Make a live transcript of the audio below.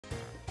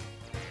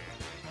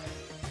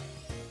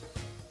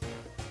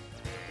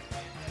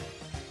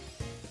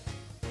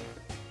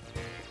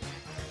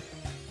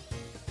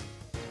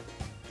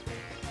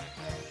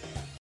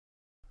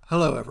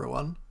Hello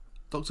everyone,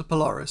 Dr.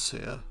 Polaris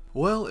here.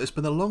 Well, it's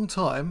been a long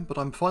time, but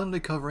I'm finally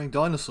covering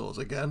dinosaurs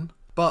again.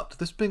 But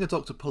this being a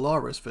Dr.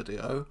 Polaris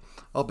video,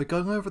 I'll be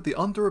going over the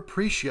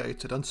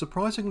underappreciated and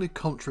surprisingly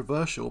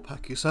controversial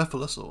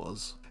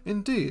Pachycephalosaurs.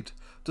 Indeed,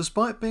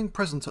 despite being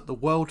present at the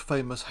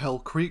world-famous Hell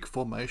Creek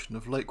Formation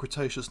of late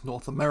Cretaceous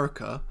North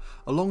America,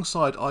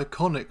 alongside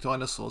iconic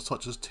dinosaurs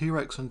such as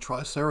T-Rex and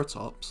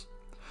Triceratops,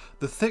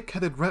 the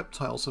thick-headed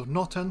reptiles have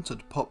not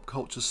entered pop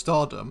culture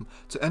stardom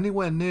to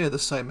anywhere near the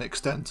same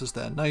extent as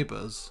their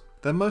neighbours.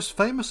 Their most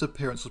famous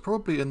appearance was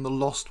probably in The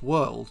Lost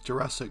World,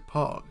 Jurassic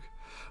Park,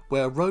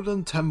 where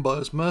Roland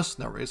Tembo's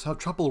mercenaries have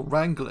trouble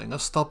wrangling a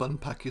stubborn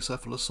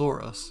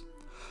Pachycephalosaurus.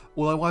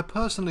 Although I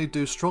personally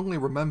do strongly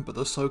remember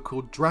the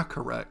so-called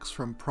Dracorex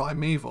from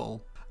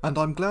Primeval, and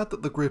I'm glad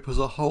that the group as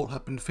a whole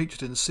have been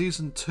featured in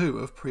Season 2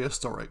 of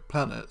Prehistoric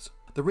Planet.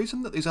 The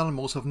reason that these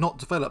animals have not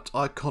developed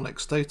iconic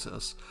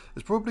status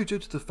is probably due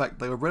to the fact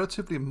they were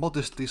relatively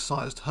modestly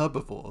sized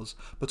herbivores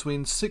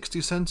between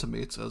 60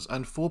 centimeters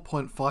and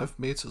 4.5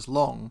 meters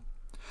long,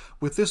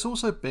 with this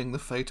also being the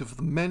fate of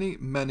the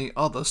many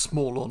other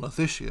small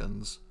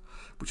ornithischians,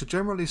 which are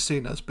generally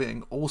seen as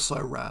being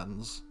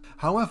also-rans.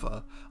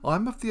 However, I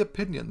am of the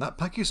opinion that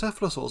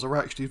Pachycephalosaurs are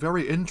actually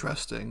very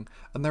interesting,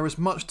 and there is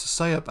much to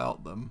say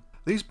about them.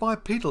 These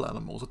bipedal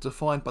animals are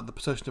defined by the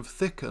possession of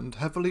thickened,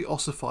 heavily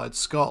ossified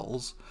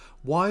skulls,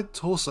 wide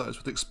torsos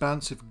with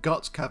expansive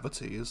gut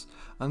cavities,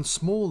 and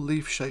small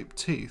leaf-shaped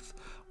teeth,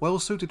 well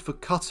suited for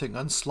cutting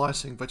and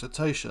slicing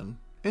vegetation.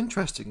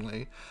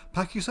 Interestingly,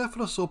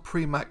 Pachycephalosaur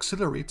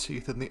premaxillary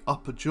teeth in the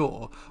upper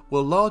jaw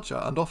were larger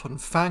and often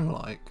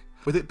fang-like,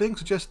 with it being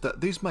suggested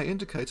that these may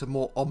indicate a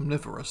more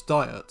omnivorous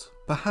diet.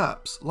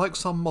 Perhaps, like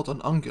some modern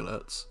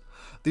ungulates,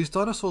 these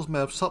dinosaurs may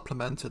have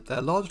supplemented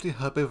their largely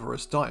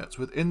herbivorous diets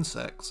with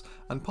insects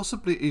and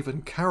possibly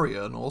even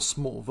carrion or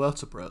small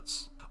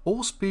vertebrates.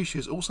 All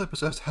species also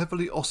possessed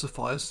heavily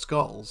ossified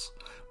skulls,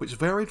 which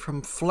varied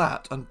from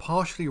flat and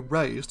partially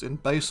raised in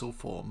basal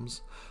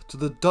forms to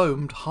the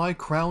domed,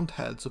 high-crowned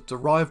heads of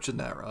derived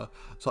genera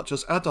such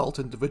as adult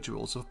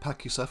individuals of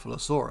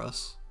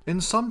Pachycephalosaurus. In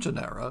some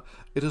genera,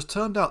 it has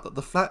turned out that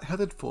the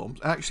flat-headed forms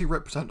actually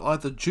represent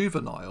either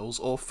juveniles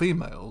or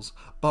females,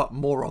 but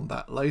more on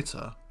that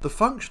later. The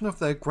function of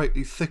their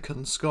greatly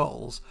thickened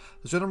skulls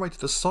has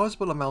generated a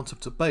sizable amount of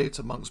debate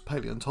amongst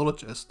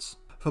paleontologists.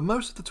 For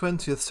most of the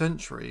 20th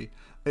century,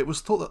 it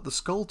was thought that the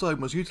skull dome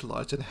was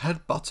utilised in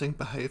head-butting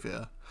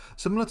behaviour,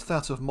 similar to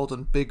that of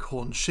modern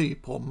bighorn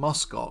sheep or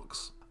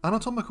muskox.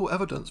 Anatomical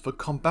evidence for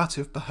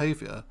combative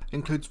behaviour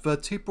includes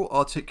vertebral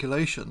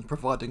articulations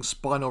providing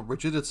spinal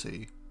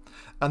rigidity,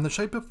 and the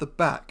shape of the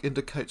back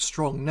indicates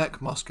strong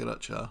neck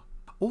musculature.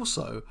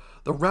 Also,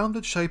 the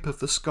rounded shape of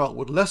the skull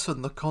would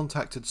lessen the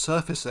contacted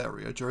surface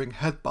area during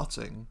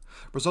headbutting,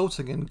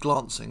 resulting in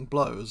glancing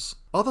blows.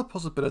 Other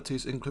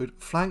possibilities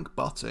include flank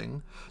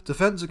butting,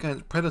 defense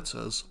against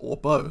predators, or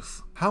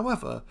both.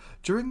 However,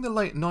 during the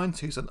late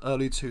 90s and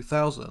early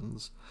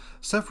 2000s,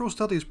 several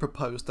studies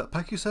proposed that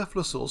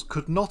Pachycephalosaurs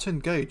could not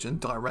engage in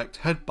direct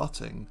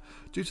headbutting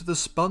due to the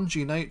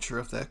spongy nature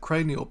of their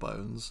cranial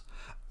bones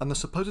and the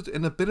supposed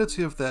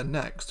inability of their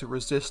necks to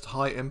resist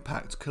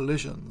high-impact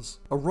collisions.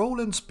 A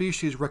role in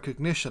species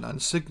recognition and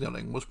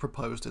signalling was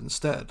proposed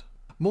instead.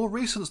 More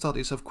recent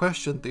studies have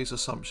questioned these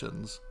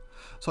assumptions,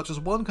 such as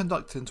one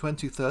conducted in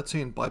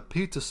 2013 by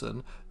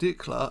Peterson,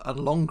 Dickler and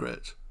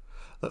Longrit,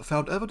 that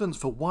found evidence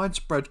for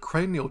widespread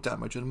cranial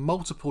damage in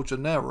multiple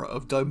genera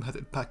of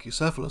dome-headed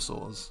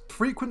Pachycephalosaurs. The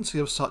frequency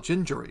of such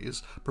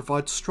injuries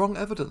provides strong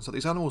evidence that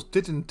these animals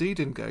did indeed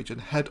engage in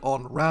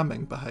head-on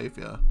ramming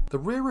behaviour. The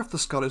rear of the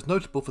skull is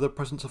notable for the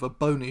presence of a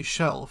bony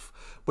shelf,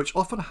 which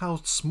often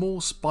housed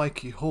small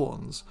spiky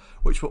horns,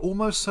 which were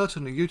almost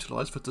certainly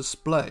utilised for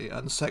display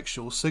and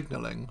sexual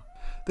signalling.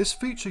 This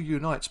feature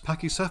unites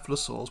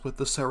Pachycephalosaurs with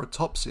the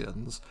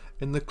ceratopsians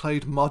in the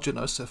clade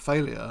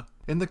marginocephalia.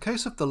 In the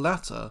case of the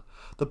latter,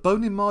 the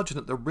bony margin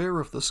at the rear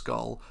of the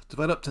skull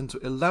developed into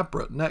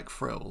elaborate neck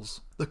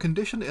frills. The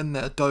condition in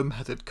their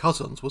dome-headed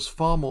cousins was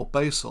far more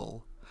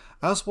basal,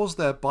 as was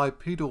their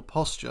bipedal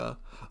posture,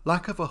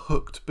 lack of a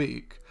hooked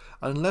beak,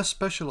 and less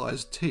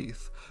specialised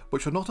teeth,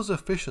 which are not as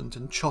efficient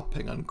in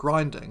chopping and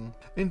grinding.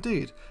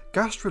 Indeed,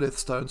 gastrolith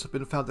stones have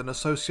been found in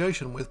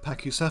association with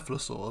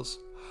Pachycephalosaurs,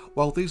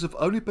 while these have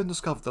only been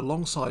discovered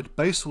alongside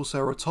basal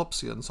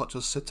ceratopsians such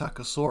as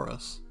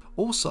Psittacosaurus.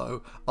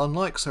 Also,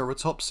 unlike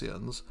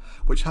ceratopsians,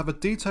 which have a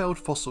detailed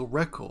fossil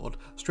record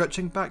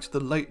stretching back to the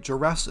late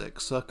Jurassic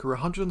circa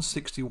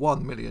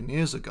 161 million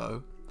years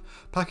ago,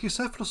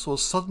 Pachycephalosaurs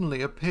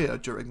suddenly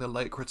appeared during the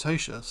late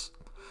Cretaceous,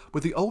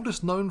 with the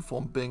oldest known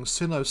form being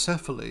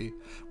Cynocephaly,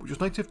 which was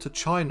native to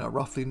China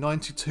roughly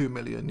 92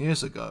 million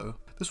years ago.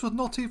 This was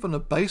not even a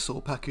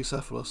basal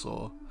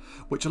Pachycephalosaur,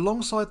 which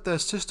alongside their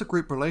sister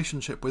group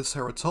relationship with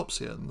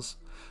ceratopsians,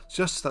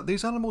 suggests that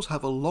these animals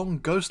have a long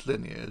ghost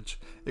lineage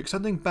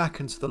extending back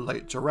into the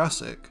late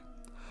Jurassic,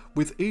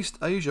 with East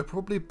Asia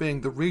probably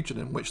being the region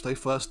in which they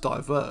first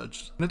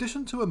diverged. In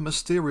addition to a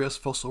mysterious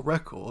fossil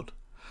record,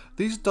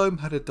 these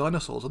dome-headed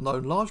dinosaurs are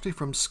known largely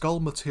from skull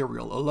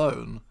material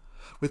alone,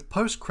 with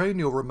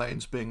post-cranial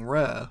remains being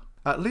rare.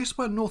 At least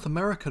where North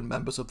American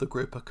members of the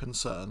group are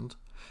concerned,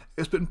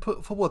 it's been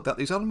put forward that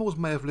these animals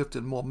may have lived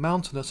in more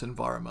mountainous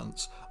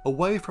environments,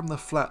 away from the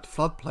flat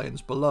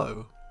floodplains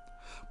below,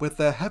 with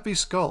their heavy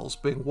skulls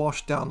being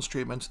washed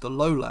downstream into the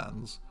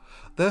lowlands,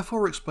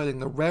 therefore explaining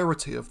the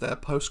rarity of their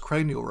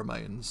post-cranial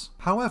remains.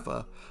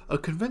 However, a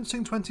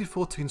convincing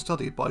 2014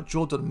 study by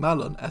Jordan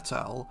Mallon et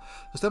al.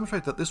 Has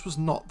demonstrated that this was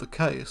not the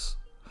case,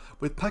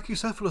 with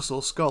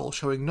Pachycephalosaur skull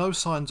showing no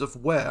signs of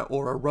wear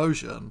or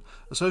erosion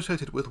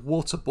associated with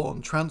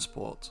waterborne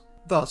transport.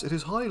 Thus, it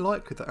is highly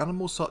likely that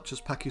animals such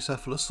as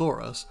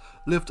Pachycephalosaurus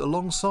lived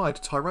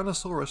alongside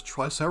Tyrannosaurus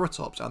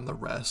triceratops and the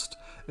rest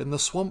in the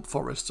swamp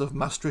forests of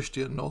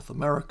Maastrichtian North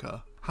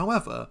America.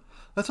 However,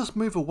 let us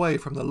move away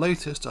from the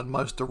latest and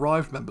most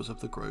derived members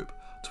of the group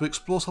to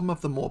explore some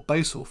of the more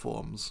basal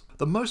forms.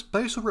 The most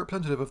basal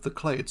representative of the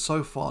clade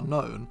so far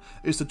known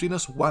is the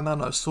genus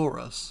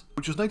Wananosaurus,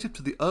 which was native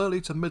to the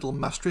early to middle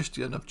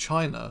Maastrichtian of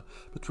China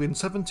between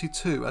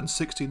 72 and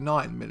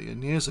 69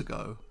 million years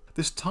ago.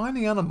 This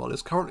tiny animal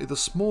is currently the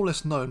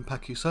smallest known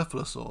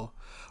pachycephalosaur,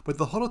 with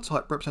the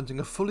holotype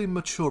representing a fully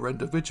mature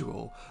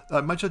individual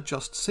that measured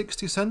just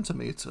 60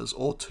 centimeters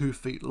or 2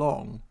 feet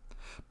long,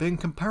 being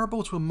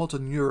comparable to a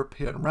modern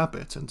European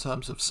rabbit in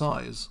terms of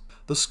size.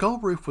 The skull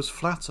roof was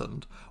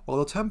flattened, while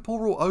the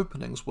temporal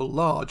openings were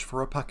large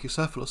for a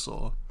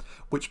pachycephalosaur,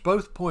 which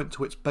both point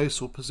to its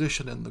basal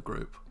position in the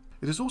group.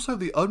 It is also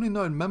the only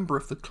known member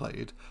of the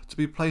clade to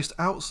be placed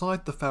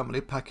outside the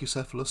family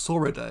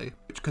Pachycephalosauridae,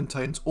 which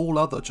contains all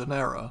other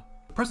genera.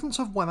 The presence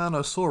of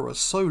Wananosaurus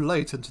so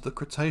late into the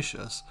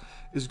Cretaceous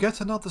is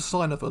yet another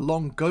sign of a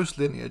long ghost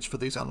lineage for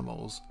these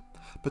animals,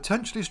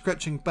 potentially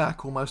stretching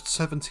back almost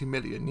 70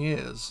 million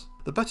years.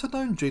 The better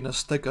known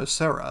genus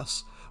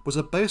Stegoceras was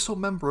a basal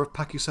member of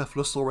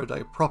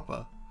Pachycephalosauridae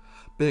proper,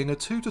 being a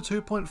 2 to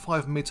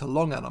 2.5 meter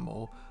long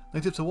animal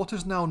native to what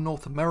is now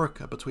North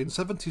America between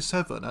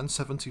 77 and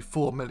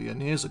 74 million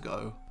years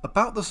ago.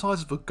 About the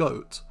size of a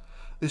goat,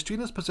 this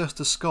genus possessed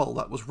a skull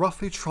that was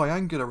roughly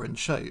triangular in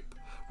shape,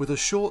 with a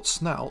short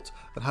snout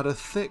and had a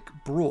thick,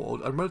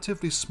 broad and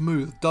relatively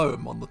smooth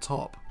dome on the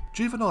top.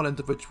 Juvenile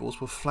individuals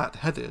were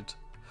flat-headed,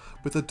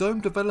 with the dome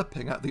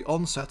developing at the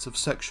onset of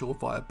sexual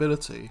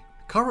viability.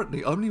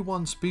 Currently only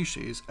one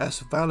species,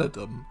 S.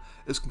 validum,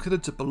 is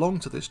considered to belong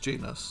to this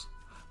genus,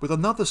 with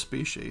another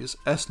species,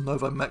 S.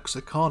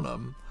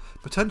 novomexicanum,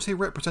 potentially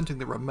representing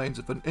the remains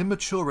of an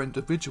immature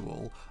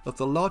individual of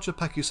the larger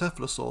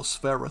Pachycephalosaur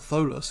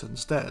Spherotholus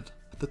instead.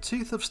 The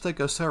teeth of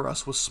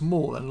Stegoceras were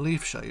small and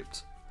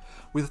leaf-shaped,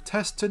 with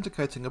tests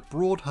indicating a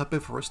broad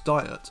herbivorous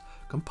diet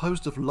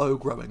composed of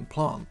low-growing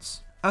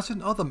plants. As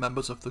in other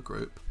members of the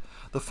group,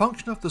 the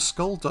function of the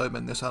skull dome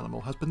in this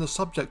animal has been the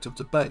subject of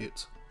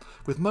debate,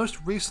 with most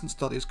recent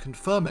studies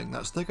confirming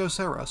that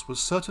Stegoceras was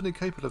certainly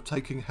capable of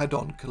taking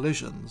head-on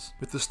collisions,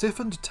 with the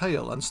stiffened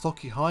tail and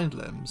stocky hind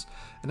limbs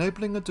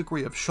enabling a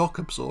degree of shock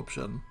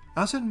absorption.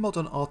 As in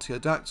modern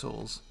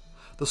artiodactyls,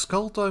 the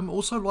skull dome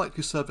also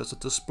likely served as a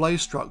display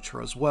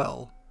structure as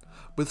well,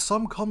 with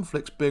some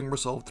conflicts being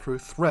resolved through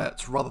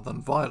threat rather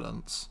than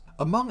violence.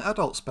 Among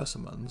adult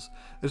specimens,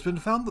 it has been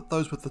found that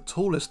those with the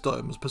tallest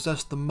domes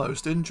possessed the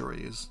most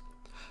injuries,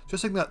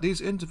 suggesting that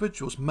these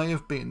individuals may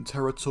have been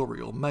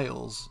territorial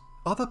males.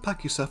 Other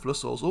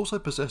pachycephalosaurs also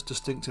possess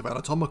distinctive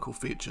anatomical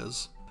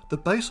features. The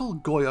basal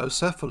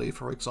Goyocephaly,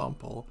 for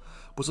example,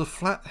 was a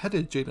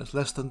flat-headed genus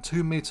less than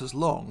 2 meters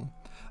long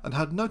and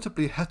had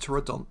notably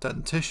heterodont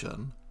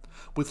dentition,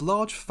 with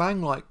large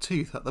fang-like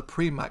teeth at the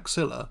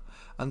premaxilla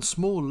and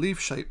small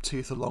leaf-shaped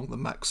teeth along the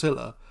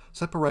maxilla,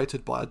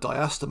 separated by a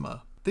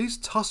diastema. These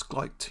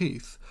tusk-like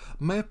teeth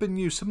may have been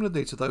used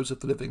similarly to those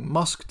of the living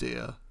musk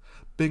deer,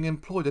 being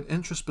employed in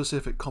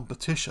intraspecific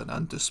competition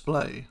and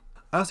display.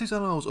 As these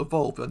animals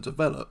evolved and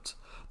developed,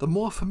 the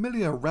more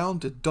familiar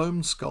rounded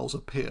domed skulls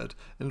appeared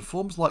in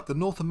forms like the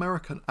North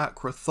American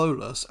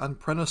Acrotholus and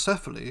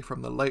Prenocephaly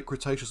from the late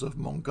Cretaceous of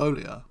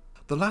Mongolia.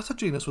 The latter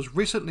genus was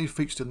recently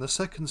featured in the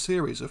second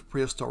series of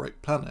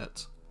Prehistoric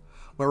Planet,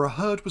 where a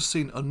herd was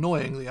seen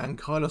annoying the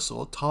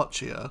Ankylosaur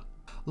Tarchia.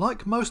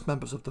 Like most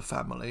members of the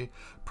family,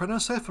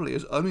 Prenocephaly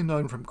is only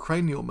known from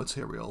cranial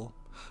material,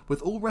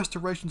 with all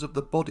restorations of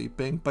the body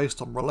being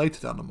based on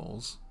related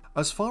animals.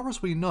 As far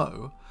as we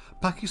know,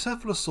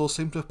 Pachycephalosaurs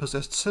seem to have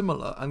possessed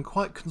similar and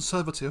quite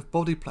conservative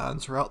body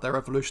plans throughout their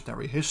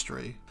evolutionary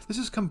history. This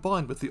is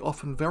combined with the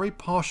often very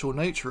partial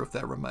nature of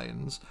their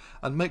remains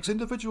and makes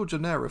individual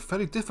genera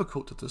fairly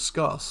difficult to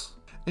discuss.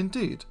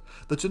 Indeed,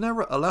 the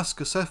genera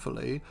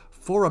Alaskocephaly,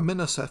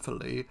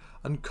 Foraminocephaly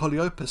and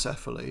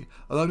Coleopocephaly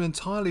are known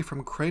entirely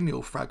from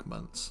cranial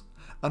fragments,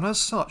 and as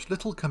such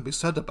little can be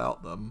said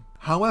about them.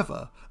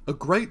 However, a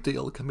great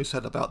deal can be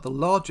said about the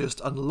largest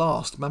and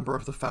last member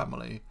of the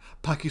family,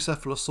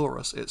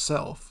 Pachycephalosaurus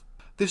itself.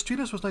 This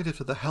genus was native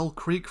to the Hell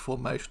Creek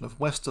Formation of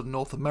western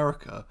North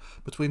America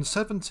between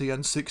 70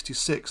 and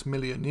 66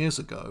 million years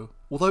ago.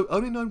 Although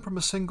only known from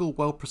a single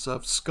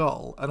well-preserved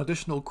skull and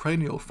additional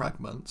cranial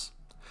fragments,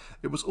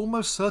 it was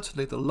almost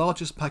certainly the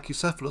largest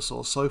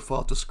Pachycephalosaur so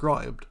far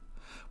described,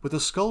 with a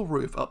skull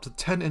roof up to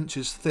 10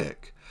 inches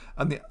thick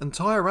and the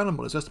entire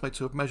animal is estimated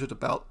to have measured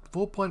about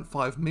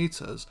 4.5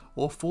 metres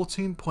or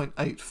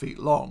 14.8 feet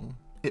long.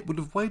 It would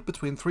have weighed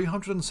between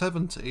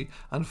 370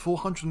 and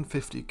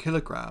 450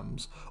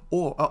 kilograms,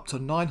 or up to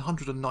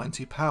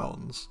 990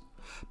 pounds,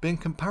 being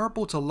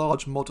comparable to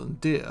large modern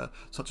deer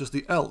such as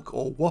the elk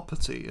or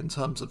wapiti in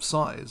terms of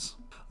size.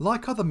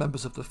 Like other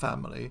members of the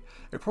family,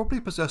 it probably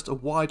possessed a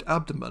wide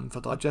abdomen for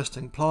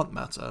digesting plant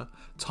matter,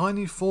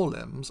 tiny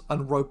forelimbs,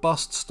 and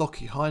robust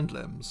stocky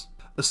hindlimbs.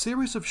 A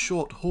series of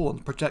short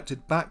horns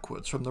projected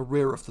backwards from the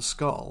rear of the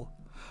skull,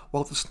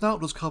 while the snout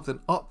was covered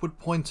in upward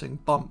pointing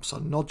bumps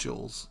and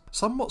nodules.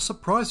 Somewhat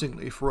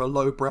surprisingly for a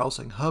low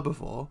browsing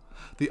herbivore,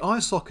 the eye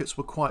sockets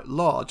were quite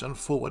large and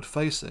forward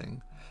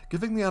facing,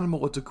 giving the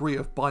animal a degree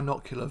of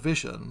binocular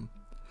vision,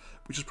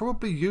 which is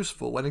probably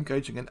useful when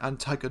engaging in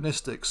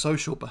antagonistic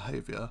social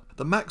behaviour.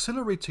 The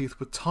maxillary teeth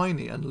were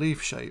tiny and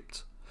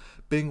leaf-shaped,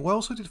 being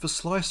well suited for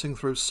slicing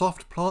through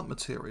soft plant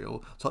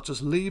material such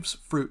as leaves,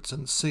 fruits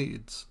and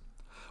seeds,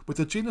 with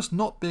the genus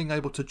not being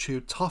able to chew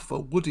tougher,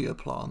 woodier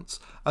plants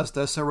as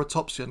their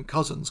ceratopsian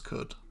cousins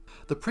could.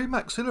 The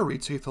premaxillary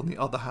teeth on the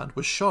other hand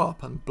were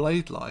sharp and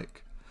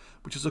blade-like,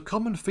 which is a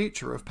common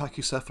feature of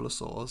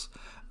Pachycephalosaurs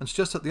and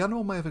suggests that the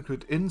animal may have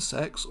included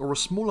insects or a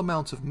small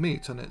amount of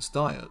meat in its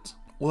diet.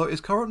 Although it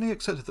is currently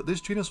accepted that this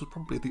genus was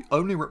probably the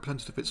only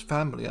representative of its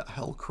family at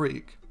Hell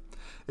Creek,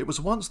 it was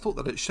once thought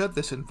that it shared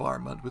this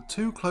environment with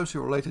two closely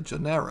related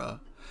genera,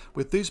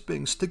 with these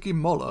being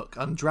Stygimoloch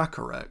and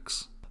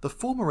Dracorex. The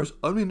former is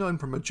only known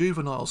from a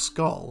juvenile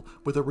skull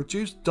with a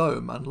reduced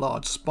dome and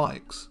large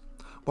spikes,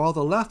 while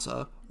the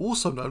latter,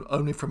 also known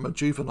only from a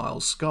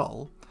juvenile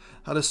skull,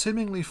 had a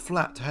seemingly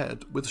flat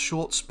head with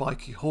short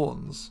spiky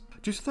horns.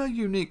 Due to their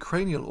unique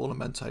cranial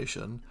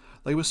ornamentation,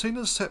 they were seen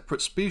as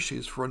separate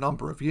species for a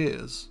number of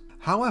years.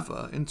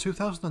 However, in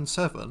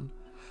 2007,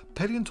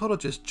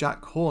 paleontologist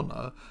Jack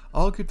Horner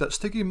argued that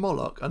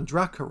Stygimoloch and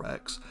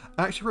Dracorex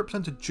actually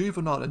represented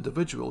juvenile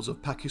individuals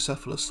of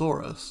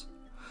Pachycephalosaurus,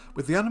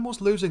 with the animals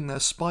losing their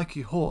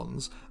spiky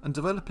horns and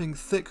developing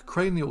thick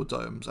cranial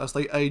domes as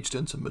they aged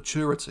into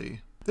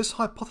maturity. This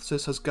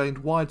hypothesis has gained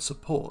wide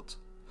support,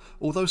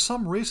 although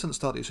some recent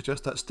studies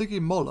suggest that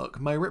Stygimoloch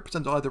may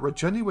represent either a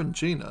genuine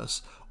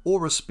genus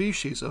or a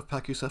species of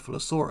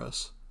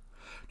Pachycephalosaurus,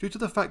 due to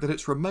the fact that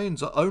its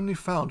remains are only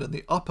found in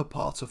the upper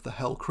part of the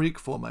Hell Creek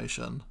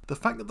Formation. The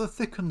fact that the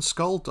thickened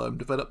skull dome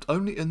developed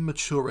only in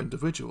mature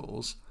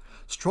individuals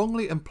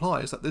strongly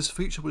implies that this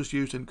feature was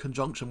used in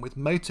conjunction with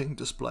mating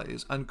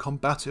displays and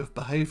combative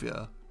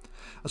behaviour,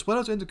 as well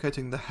as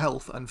indicating the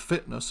health and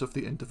fitness of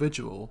the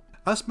individual.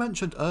 As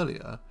mentioned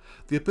earlier,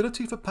 the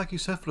ability for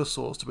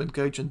Pachycephalosaurs to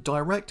engage in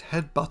direct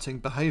head-butting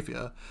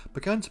behaviour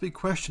began to be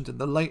questioned in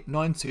the late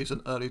 90s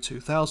and early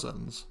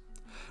 2000s,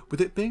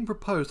 with it being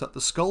proposed that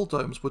the skull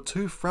domes were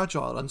too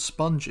fragile and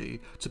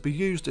spongy to be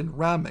used in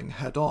ramming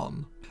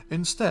head-on.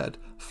 Instead,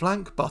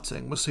 flank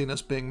butting was seen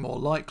as being more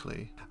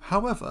likely.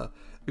 However,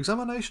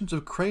 examinations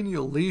of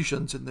cranial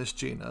lesions in this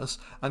genus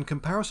and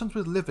comparisons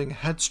with living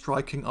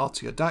head-striking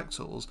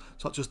artiodactyls,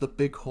 such as the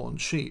bighorn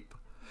sheep,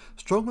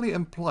 strongly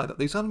imply that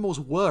these animals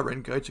were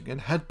engaging in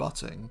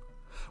headbutting,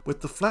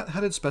 with the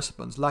flat-headed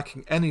specimens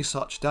lacking any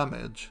such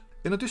damage.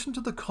 In addition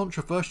to the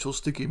controversial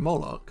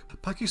Stygimoloch,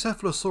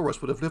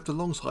 Pachycephalosaurus would have lived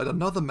alongside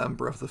another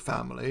member of the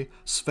family,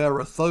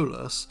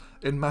 Spheratholus,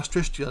 in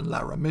Maastrichtian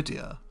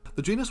Laramidia.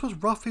 The genus was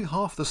roughly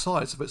half the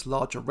size of its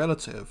larger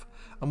relative,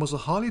 and was a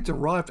highly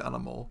derived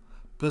animal,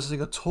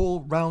 possessing a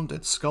tall,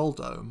 rounded skull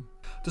dome.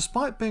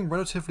 Despite being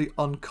relatively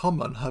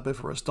uncommon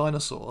herbivorous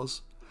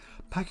dinosaurs,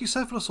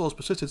 Pachycephalosaurs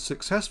persisted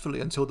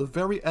successfully until the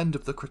very end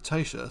of the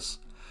Cretaceous,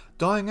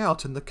 dying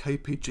out in the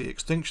KPG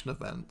extinction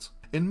event.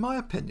 In my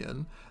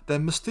opinion, their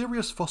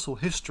mysterious fossil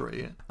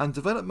history and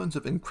development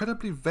of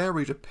incredibly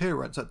varied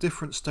appearance at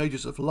different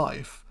stages of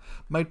life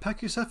made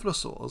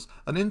Pachycephalosaurs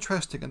an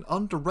interesting and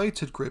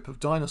underrated group of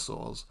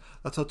dinosaurs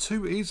that are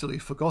too easily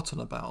forgotten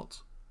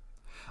about.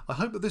 I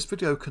hope that this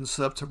video can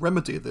serve to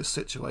remedy this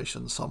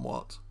situation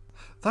somewhat.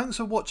 Thanks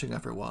for watching,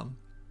 everyone.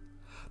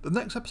 The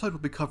next episode will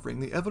be covering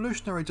the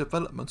evolutionary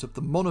development of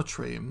the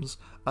monotremes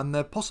and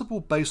their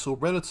possible basal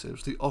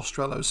relatives, the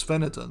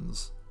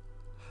Australosphenodons.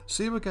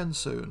 See you again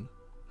soon.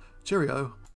 Cheerio.